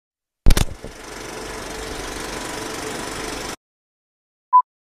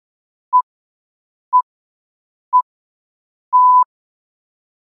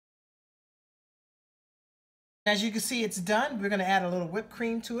As you can see, it's done. We're going to add a little whipped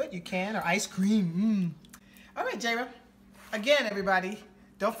cream to it. You can, or ice cream. All right, Jayra. Again, everybody,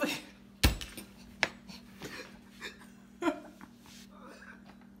 don't forget.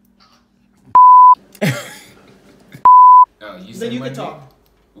 Oh, you Then you can talk.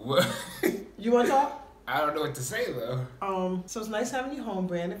 What? You want to talk? I don't know what to say though. So it's nice having you home,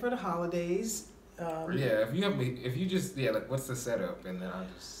 Brandon, for the holidays. Yeah, if you just like, what's the setup, and then I'll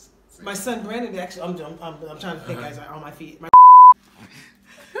just. My son Brandon, actually, I'm trying to think guys on my feet.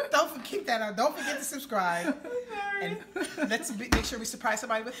 Don't keep that on. Don't forget to subscribe. And let's make sure we surprise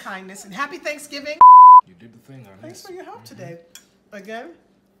somebody with kindness. And happy Thanksgiving. You did the thing on Thanks for your help today. Again,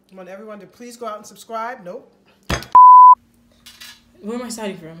 I want everyone to please go out and subscribe. Nope. Where am I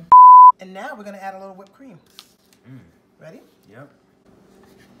starting from? And now we're going to add a little whipped cream. Ready? Yep.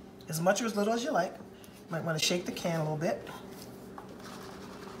 As much or as little as you like. Might want to shake the can a little bit.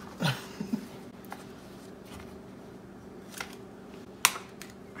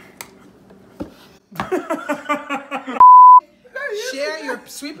 Share your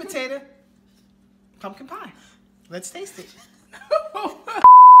sweet potato pumpkin pie. Let's taste it. I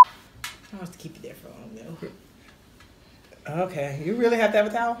have to keep you there for long though. Okay, you really have to have a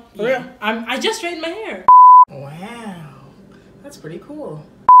towel? For Yeah. real? I just straightened my hair. Wow, that's pretty cool.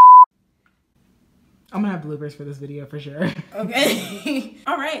 I'm gonna have bloopers for this video for sure. Okay.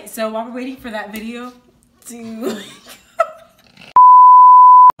 All right. So while we're waiting for that video to.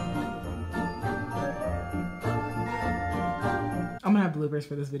 I'm gonna have bloopers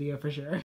for this video for sure.